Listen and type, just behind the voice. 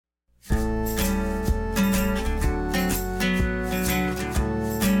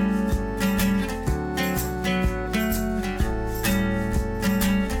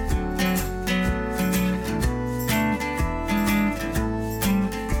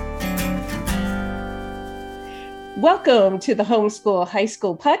Welcome to the Homeschool High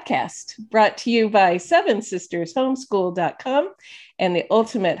School Podcast, brought to you by Seven Sisters Homeschool.com and the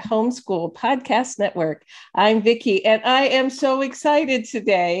Ultimate Homeschool Podcast Network. I'm Vicki, and I am so excited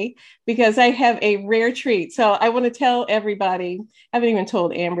today because I have a rare treat. So I want to tell everybody, I haven't even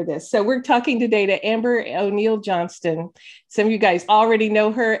told Amber this. So we're talking today to Amber O'Neill Johnston. Some of you guys already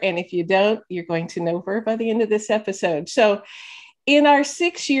know her, and if you don't, you're going to know her by the end of this episode. So in our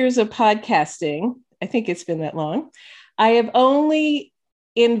 6 years of podcasting, I think it's been that long, I have only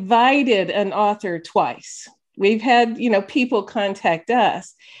invited an author twice. We've had, people contact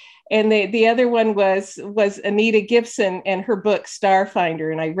us. And the other one was Anita Gibson and her book,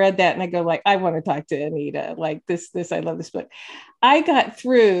 Starfinder. And I read that and I go I want to talk to Anita. I love this book. I got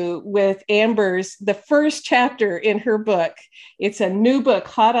through with Amber's, the first chapter in her book. It's a new book,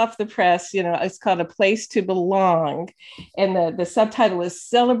 hot off the press. It's called A Place to Belong. And the subtitle is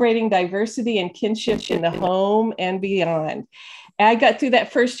Celebrating Diversity and Kinship in the Home and Beyond. I got through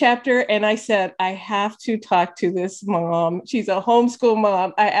that first chapter and I said, I have to talk to this mom. She's a homeschool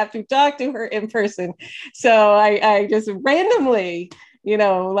mom. I have to talk to her in person. So I just randomly,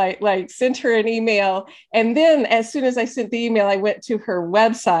 sent her an email. And then as soon as I sent the email, I went to her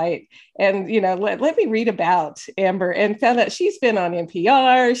website and, let me read about Amber, and found out she's been on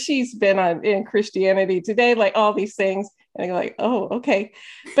NPR. She's been in Christianity Today, all these things. And I go oh, okay.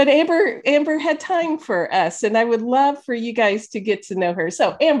 But Amber had time for us, and I would love for you guys to get to know her.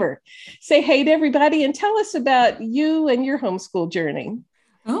 So Amber, say hey to everybody and tell us about you and your homeschool journey.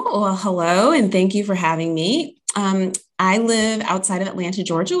 Oh, well, hello, and thank you for having me. I live outside of Atlanta,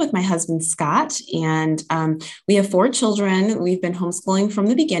 Georgia with my husband, Scott, and we have 4 children. We've been homeschooling from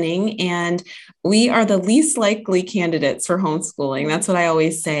the beginning, and we are the least likely candidates for homeschooling. That's what I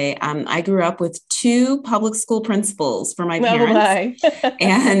always say. I grew up with 2 public school principals for my parents,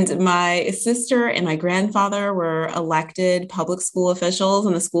 and my sister and my grandfather were elected public school officials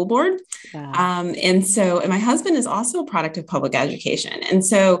on the school board. Wow. And my husband is also a product of public education. And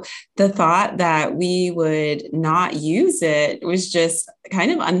so the thought that we would not use it was just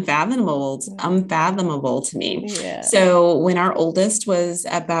kind of unfathomable to me. Yeah. So when our oldest was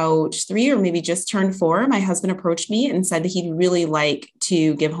about 3 or maybe just turned 4, my husband approached me and said that he'd really like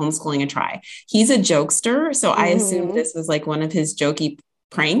to give homeschooling a try. He's a jokester, so I assumed this was one of his jokey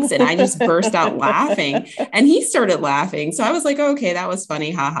pranks, and I just burst out laughing, and he started laughing. So I was okay, that was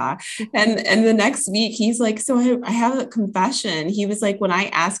funny, haha. And the next week he's so I have a confession. He was when I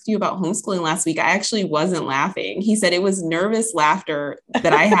asked you about homeschooling last week, I actually wasn't laughing. He said it was nervous laughter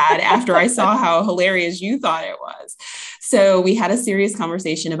that I had after I saw how hilarious you thought it was. So we had a serious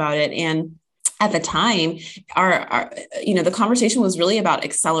conversation about it, and at the time, the conversation was really about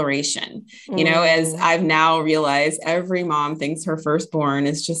acceleration. As I've now realized, every mom thinks her firstborn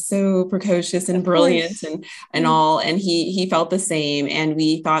is just so precocious and brilliant and all. And he felt the same. And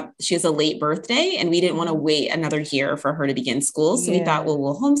we thought she has a late birthday, and we didn't want to wait another year for her to begin school. So we thought, well,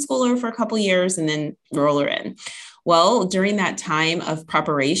 we'll homeschool her for a couple of years and then roll her in. Well, during that time of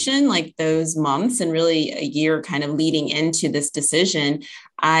preparation, those months and really a year kind of leading into this decision,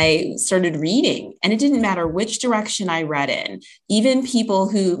 I started reading, and it didn't matter which direction I read in. Even people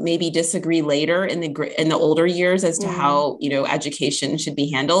who maybe disagree later in the older years as to how, education should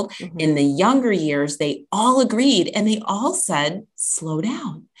be handled. In the younger years, they all agreed, and they all said, slow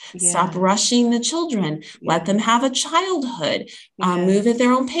down, stop rushing the children, let them have a childhood, move at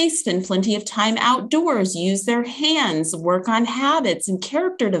their own pace, spend plenty of time outdoors, use their hands, work on habits and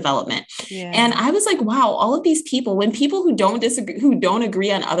character development. And I was wow, all of these people, when people who don't disagree, who don't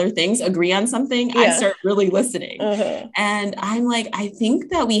agree on other things, agree on something, I start really listening. And I'm I think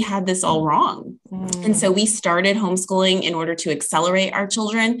that we had this all wrong. And so we started homeschooling in order to accelerate our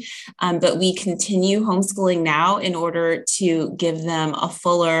children, but we continue homeschooling now in order to give them a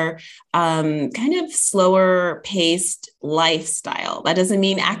fuller, kind of slower paced lifestyle. That doesn't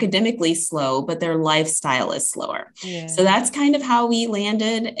mean academically slow, but their lifestyle is slower. So that's kind of how we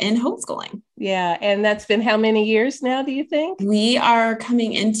landed in homeschooling. Yeah. And that's been how many years now, do you think? We are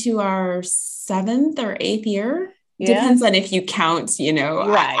coming into our 7th or 8th year. Depends on if you count,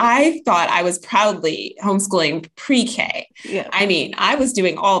 right. I thought I was proudly homeschooling pre-K. I mean, I was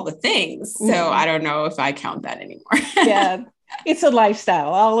doing all the things. So I don't know if I count that anymore. It's a lifestyle.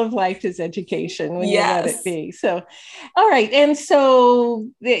 All of life is education when you let it be. So, all right. And so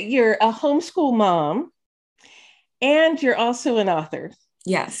you're a homeschool mom, and you're also an author.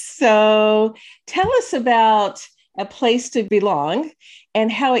 Yes. So tell us about A Place to Belong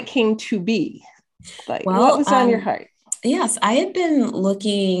and how it came to be. What was on your heart? Yes, I had been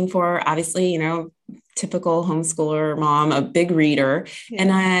looking for, obviously, typical homeschooler mom, a big reader.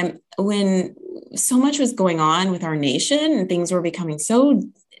 And when so much was going on with our nation and things were becoming so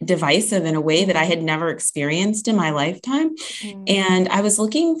divisive in a way that I had never experienced in my lifetime. And I was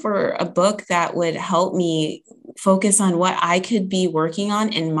looking for a book that would help me focus on what I could be working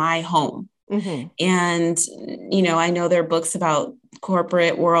on in my home. And, I know there are books about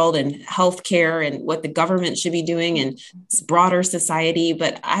corporate world and healthcare and what the government should be doing and broader society,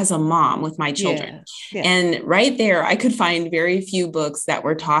 but as a mom with my children. And right there, I could find very few books that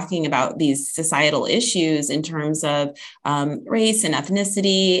were talking about these societal issues in terms of race and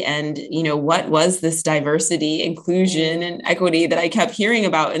ethnicity and, what was this diversity, inclusion, and equity that I kept hearing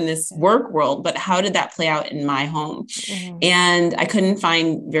about in this work world, but how did that play out in my home? And I couldn't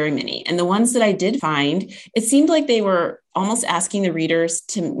find very many. And the ones that I did find, it seemed like they were almost asking the readers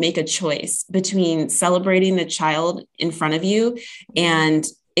to make a choice between celebrating the child in front of you and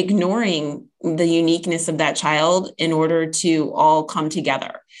ignoring the uniqueness of that child in order to all come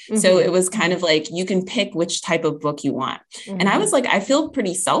together. So it was kind of like, you can pick which type of book you want. And I was like, I feel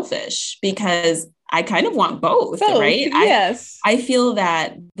pretty selfish because I kind of want both, right? Yes. I feel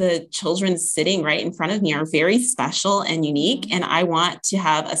that the children sitting right in front of me are very special and unique. And I want to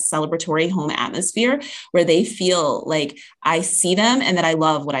have a celebratory home atmosphere where they feel like I see them and that I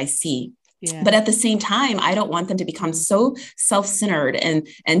love what I see. But at the same time, I don't want them to become so self-centered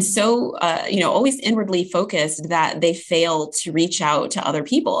and so, always inwardly focused that they fail to reach out to other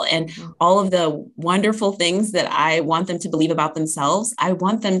people. And all of the wonderful things that I want them to believe about themselves, I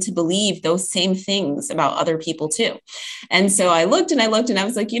want them to believe those same things about other people too. And so I looked and I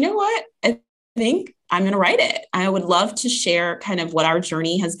was like, you know what? I think I'm going to write it. I would love to share kind of what our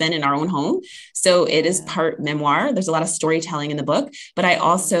journey has been in our own home. So it is part memoir. There's a lot of storytelling in the book, but I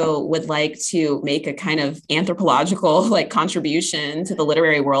also would like to make a kind of anthropological contribution to the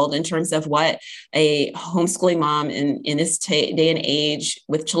literary world in terms of what a homeschooling mom in this day and age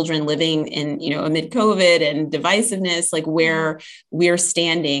with children living in, amid COVID and divisiveness, where we're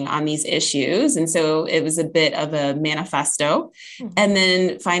standing on these issues. And so it was a bit of a manifesto. And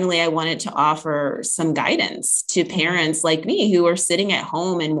then finally, I wanted to offer some guidance to parents like me who are sitting at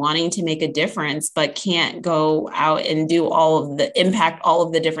home and wanting to make a difference, but can't go out and do all of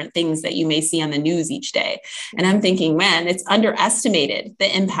the different things that you may see on the news each day. And I'm thinking, man, it's underestimated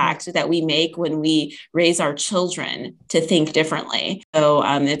the impact that we make when we raise our children to think differently. So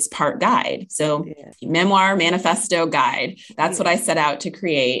it's part guide. So memoir, manifesto, guide. That's what I set out to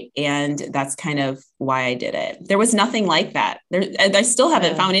create. And that's kind of why I did it. There was nothing like that. I still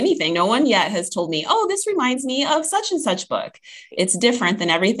haven't found anything. No one yet has told me, oh, this reminds me of such and such book. It's different than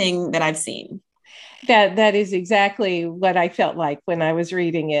everything that I've seen. That is exactly what I felt like when I was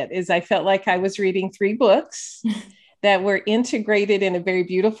reading it. I felt like I was reading 3 books that were integrated in a very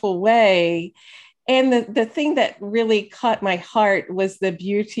beautiful way. And the thing that really caught my heart was the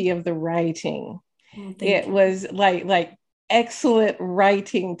beauty of the writing. It was like excellent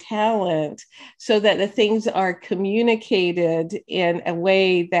writing talent, so that the things are communicated in a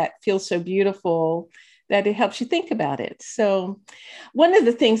way that feels so beautiful that it helps you think about it. So one of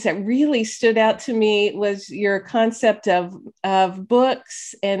the things that really stood out to me was your concept of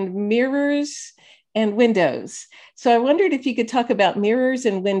books and mirrors and windows. So I wondered if you could talk about mirrors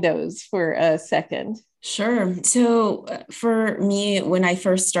and windows for a second. Sure. So for me, when I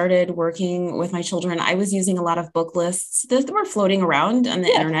first started working with my children, I was using a lot of book lists that were floating around on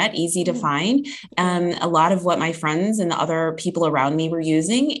the internet, easy to find. A lot of what my friends and the other people around me were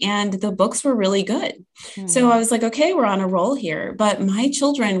using, and the books were really good. So I was like, okay, we're on a roll here. But my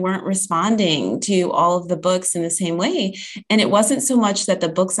children weren't responding to all of the books in the same way. And it wasn't so much that the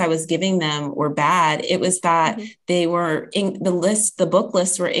books I was giving them were bad. It was that they were in the book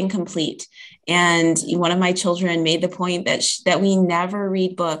lists were incomplete. And one of my children made the point that we never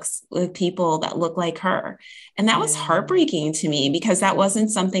read books with people that look like her. And that was heartbreaking to me because that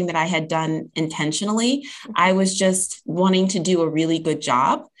wasn't something that I had done intentionally. I was just wanting to do a really good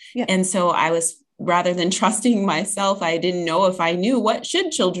job. And so I was, rather than trusting myself, I didn't know if I knew what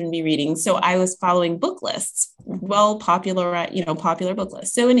should children be reading. So I was following book lists, popular book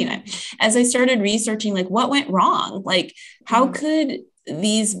lists. So anyway, as I started researching, what went wrong? How could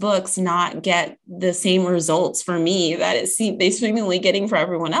these books not get the same results for me that they seemingly getting for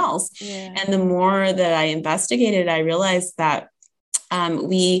everyone else? And the more that I investigated, I realized that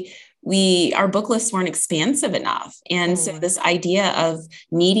our book lists weren't expansive enough. And so this idea of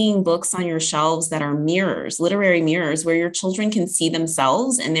needing books on your shelves that are mirrors, literary mirrors, where your children can see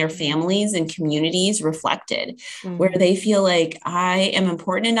themselves and their families and communities reflected, where they feel like I am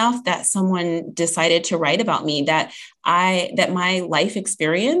important enough that someone decided to write about me, that my life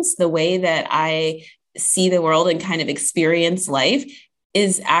experience, the way that I see the world and kind of experience life,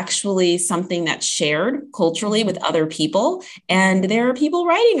 is actually something that's shared culturally with other people. And there are people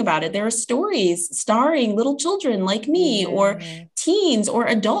writing about it. There are stories starring little children like me or teens or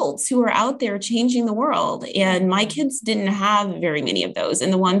adults who are out there changing the world. And my kids didn't have very many of those.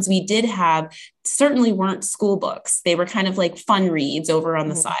 And the ones we did have certainly weren't school books. They were kind of like fun reads over on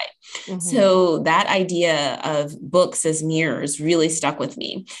the side. So that idea of books as mirrors really stuck with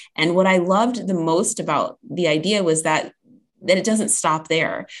me. And what I loved the most about the idea was that it doesn't stop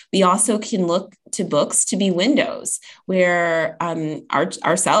there. We also can look to books to be windows where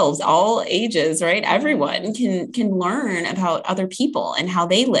ourselves, all ages, right? Everyone can learn about other people and how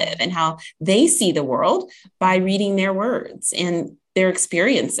they live and how they see the world by reading their words and their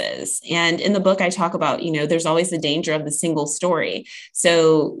experiences. And in the book, I talk about, there's always the danger of the single story.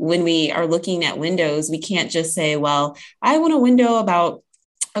 So when we are looking at windows, we can't just say, well, I want a window about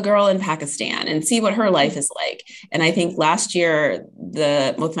a girl in Pakistan and see what her life is like. And I think last year,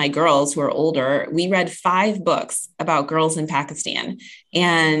 with my girls who are older, we read 5 books about girls in Pakistan.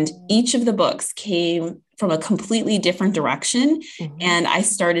 And each of the books came from a completely different direction. And I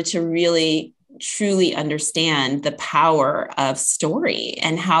started to really truly understand the power of story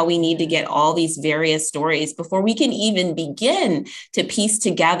and how we need to get all these various stories before we can even begin to piece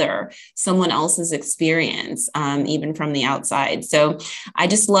together someone else's experience, even from the outside. So I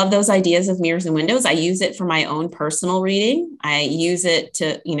just love those ideas of mirrors and windows. I use it for my own personal reading. I use it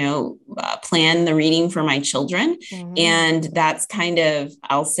to, plan the reading for my children. And that's kind of,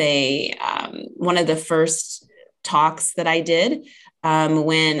 I'll say, one of the first talks that I did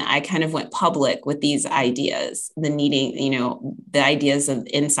when I kind of went public with these ideas, the ideas of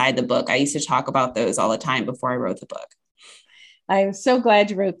inside the book. I used to talk about those all the time before I wrote the book. I'm so glad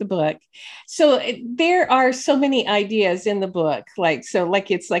you wrote the book. So there are so many ideas in the book,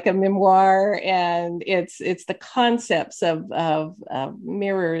 it's like a memoir, and it's the concepts of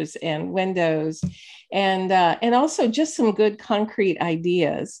mirrors and windows, and also just some good concrete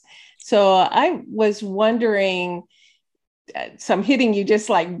ideas. So I was wondering. So I'm hitting you just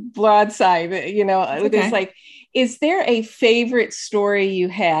like broadside, okay. It's like, is there a favorite story you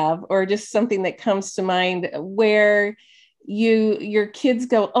have, or just something that comes to mind where your kids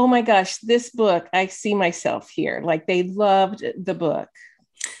go, oh my gosh, this book, I see myself here. Like they loved the book.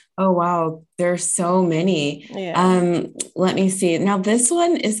 Oh, wow. There's so many. Yeah. Let me see. Now this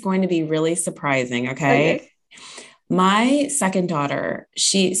one is going to be really surprising. Okay. My second daughter,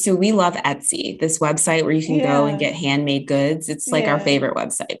 so we love Etsy, this website where you can go and get handmade goods. It's like our favorite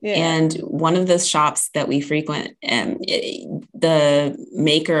website. And one of the shops that we frequent, the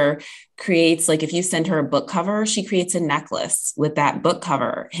maker creates, like if you send her a book cover, she creates a necklace with that book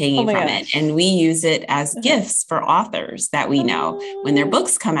cover hanging from it. And we use it as gifts for authors that we know. When their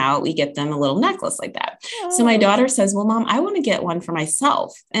books come out, we get them a little necklace like that. So my daughter says, well, Mom, I want to get one for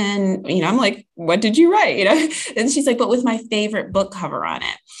myself. And, I'm like, what did you write? And she's like, but with my favorite book cover on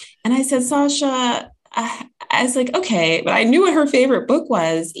it. And I said, Sasha, I was like, okay, but I knew what her favorite book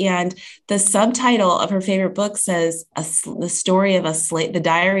was. And the subtitle of her favorite book says the story of the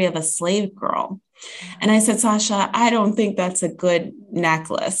diary of a slave girl. And I said, Sasha, I don't think that's a good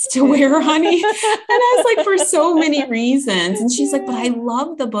necklace to wear, honey. And I was like, for so many reasons. And she's like, but I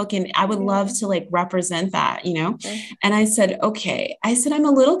love the book and I would love to like represent that, And I said, okay. I said, I'm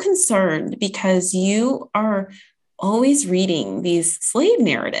a little concerned because you are always reading these slave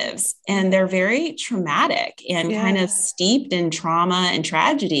narratives and they're very traumatic and kind of steeped in trauma and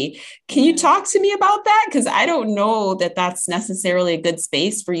tragedy. Can you talk to me about that? Because I don't know that that's necessarily a good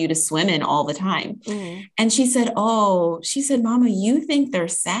space for you to swim in all the time. And she said, Mama, you think they're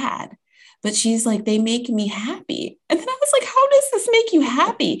sad. But she's like, they make me happy. And then I was like, how does this make you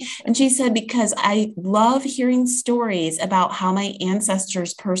happy? And she said, because I love hearing stories about how my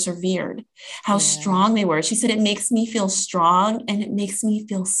ancestors persevered, how strong they were. She said, it makes me feel strong and it makes me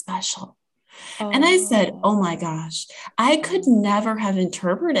feel special. And I said, oh my gosh, I could never have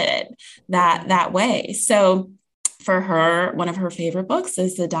interpreted it that way. So for her, one of her favorite books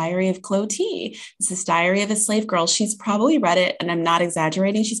is The Diary of Clotilde. It's this diary of a slave girl. She's probably read it, and I'm not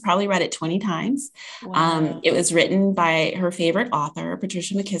exaggerating. She's probably read it 20 times. Wow. It was written by her favorite author,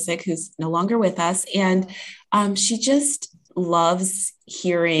 Patricia McKissick, who's no longer with us. And she just loves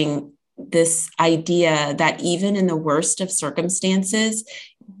hearing this idea that even in the worst of circumstances,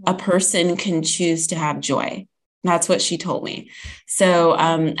 a person can choose to have joy. That's what she told me. So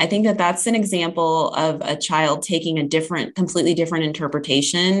I think that's an example of a child taking a completely different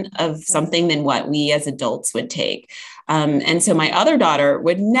interpretation of something than what we as adults would take. And so my other daughter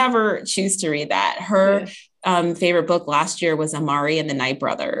would never choose to read that. Her favorite book last year was Amari and the Night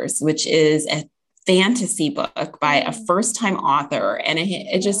Brothers, which is fantasy book by a first-time author, and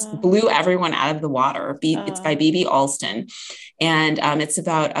it just blew everyone out of the water. It's by B.B. Alston, and it's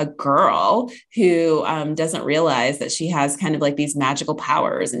about a girl who doesn't realize that she has kind of like these magical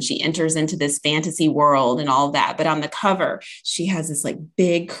powers, and she enters into this fantasy world and all of that. But on the cover, she has this like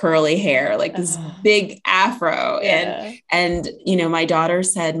big curly hair, like this big afro, and my daughter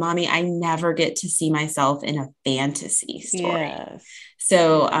said, "Mommy, I never get to see myself in a fantasy story." Yes.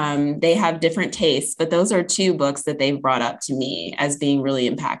 So they have different tastes, but those are two books that they've brought up to me as being really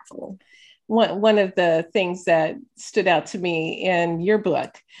impactful. One of the things that stood out to me in your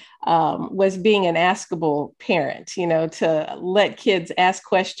book was being an askable parent, to let kids ask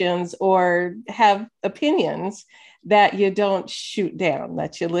questions or have opinions that you don't shoot down,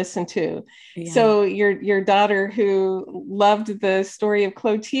 that you listen to. Yeah. So your daughter, who loved the story of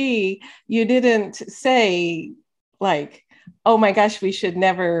Clotilde, you didn't say like, "Oh my gosh, we should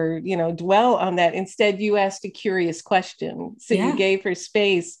never, dwell on that." Instead, you asked a curious question. So you gave her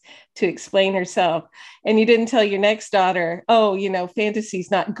space to explain herself. And you didn't tell your next daughter, "Oh,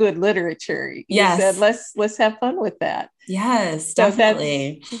 fantasy's not good literature." You said, let's have fun with that. Yes,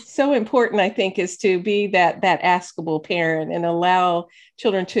 definitely. So that's so important, I think, is to be that askable parent and allow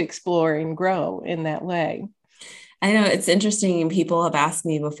children to explore and grow in that way. I know it's interesting. People have asked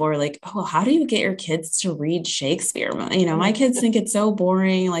me before, like, "Oh, how do you get your kids to read Shakespeare?" My kids think it's so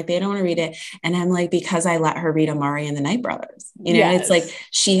boring. Like, they don't want to read it. And I'm like, because I let her read Amari and the Night Brothers. It's like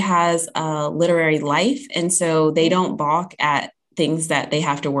she has a literary life. And so they don't balk at things that they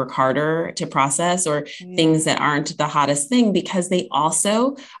have to work harder to process, or things that aren't the hottest thing, because they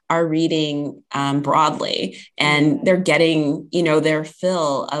also are reading broadly, and they're getting, their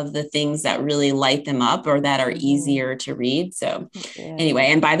fill of the things that really light them up or that are easier to read. So anyway,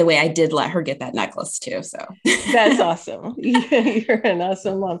 and by the way, I did let her get that necklace too. So that's awesome. You're an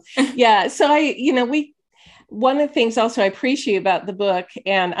awesome mom. Yeah. So one of the things also I appreciate about the book,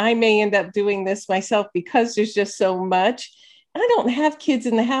 and I may end up doing this myself because there's just so much. I don't have kids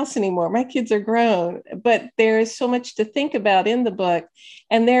in the house anymore. My kids are grown, but there is so much to think about in the book.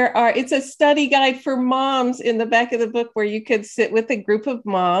 And it's a study guide for moms in the back of the book, where you could sit with a group of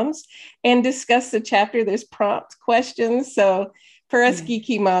moms and discuss the chapter. There's prompt questions. So for us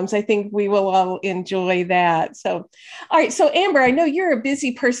geeky moms, I think we will all enjoy that. So, all right. So Amber, I know you're a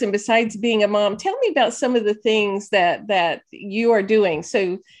busy person besides being a mom. Tell me about some of the things that you are doing.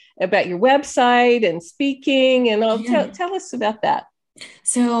 So about your website and speaking, and tell us about that.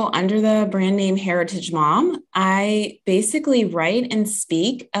 So under the brand name Heritage Mom, I basically write and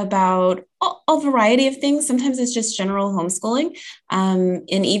speak about a variety of things. Sometimes it's just general homeschooling. And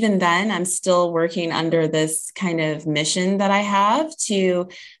even then, I'm still working under this kind of mission that I have to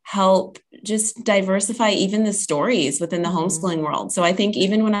help just diversify even the stories within the homeschooling world. So I think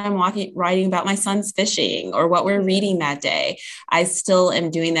even when I'm writing about my son's fishing or what we're reading that day, I still am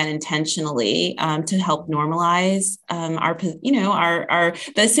doing that intentionally to help normalize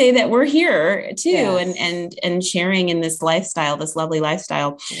let's say that we're here too, and sharing in this lifestyle, this lovely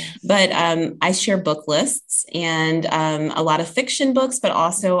lifestyle. Yes. But I share book lists and a lot of fiction books, but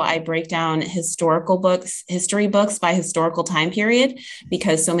also I break down history books by historical time period,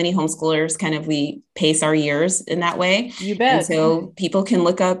 because so many homeschoolers we pace our years in that way. You bet. And so people can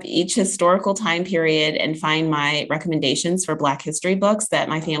look up each historical time period and find my recommendations for Black history books that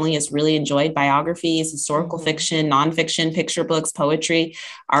my family has really enjoyed: biographies, historical fiction, nonfiction, picture books, poetry,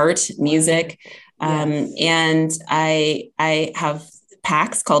 art, music. And I have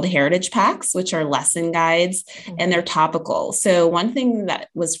packs called Heritage Packs, which are lesson guides, and they're topical. So one thing that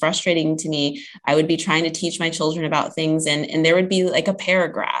was frustrating to me, I would be trying to teach my children about things, and there would be like a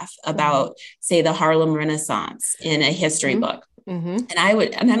paragraph about, say, the Harlem Renaissance in a history book. And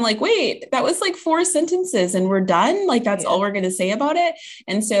I'm like, wait, that was like 4 sentences and we're done. Like, that's all we're going to say about it.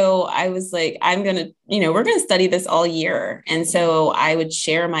 And so I was like, we're going to study this all year. And so I would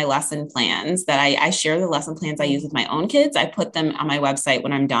share my lesson plans that I share the lesson plans I use with my own kids. I put them on my website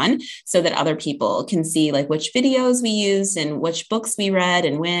when I'm done so that other people can see like which videos we used and which books we read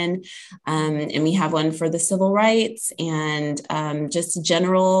and when. And we have one for the civil rights and just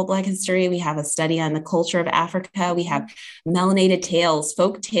general Black history. We have a study on the culture of Africa. We have melanated tales,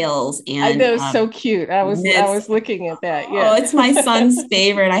 folk tales, and I know, so cute. I was looking at that. Yeah, it's my son's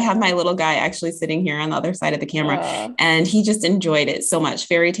favorite. I have my little guy actually sitting here on the other side of the camera, and he just enjoyed it so much.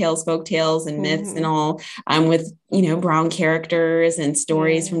 Fairy tales, folk tales, and myths, and all, with brown characters and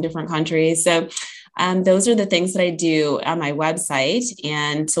stories from different countries. So Those are the things that I do on my website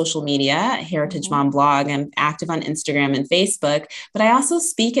and social media, Heritage Mom Blog. I'm active on Instagram and Facebook, but I also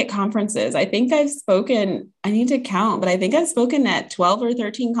speak at conferences. I think I've spoken, I need to count, but I think I've spoken at 12 or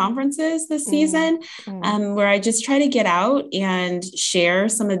 13 conferences this season, where I just try to get out and share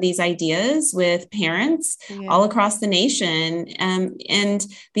some of these ideas with parents all across the nation. And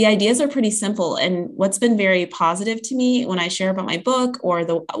the ideas are pretty simple. And what's been very positive to me when I share about my book or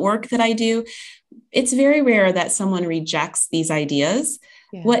the work that I do, it's very rare that someone rejects these ideas.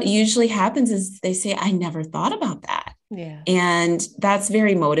 Yeah. What usually happens is they say, I never thought about that. Yeah. And that's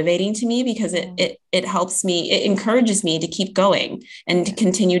very motivating to me because it helps me, it encourages me to keep going and to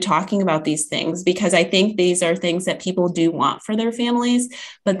continue talking about these things, because I think these are things that people do want for their families,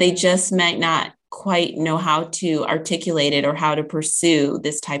 but they just might not quite know how to articulate it or how to pursue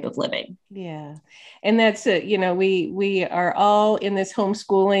this type of living. Yeah. And that's it. We are all in this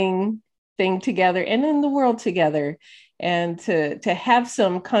homeschooling thing together and in the world together, and to have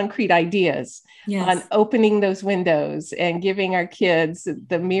some concrete ideas on opening those windows and giving our kids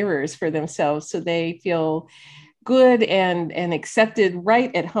the mirrors for themselves so they feel good and accepted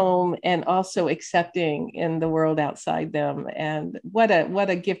right at home, and also accepting in the world outside them. And what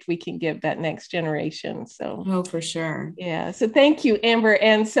a gift we can give that next generation. So for sure. Yeah. So thank you, Amber.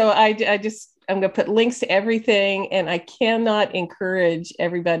 And so I'm going to put links to everything, and I cannot encourage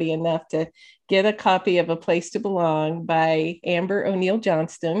everybody enough to get a copy of A Place to Belong by Amber O'Neill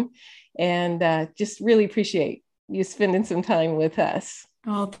Johnston, and just really appreciate you spending some time with us.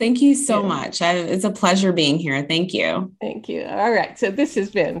 Oh, thank you so much. It's a pleasure being here. Thank you. Thank you. All right. So this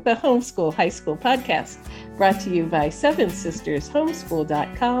has been the Homeschool High School Podcast, brought to you by Seven Sisters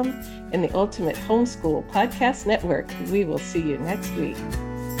Homeschool.com and the Ultimate Homeschool Podcast Network. We will see you next week.